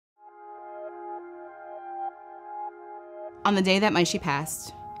On the day that Moshe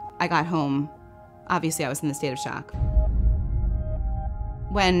passed, I got home. Obviously, I was in a state of shock.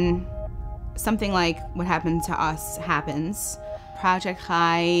 When something like what happened to us happens, Project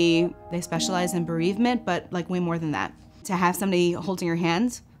Chai, they specialize in bereavement, but like way more than that. To have somebody holding your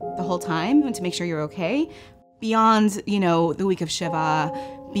hand the whole time and to make sure you're okay, beyond, the week of Shiva,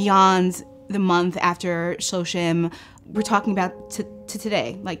 beyond the month after Shloshim, we're talking about to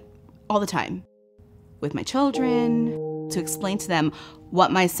today, like all the time. With my children, to explain to them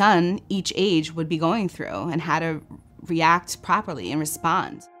what my son, each age, would be going through and how to react properly and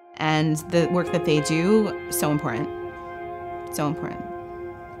respond. And the work that they do, so important. So important.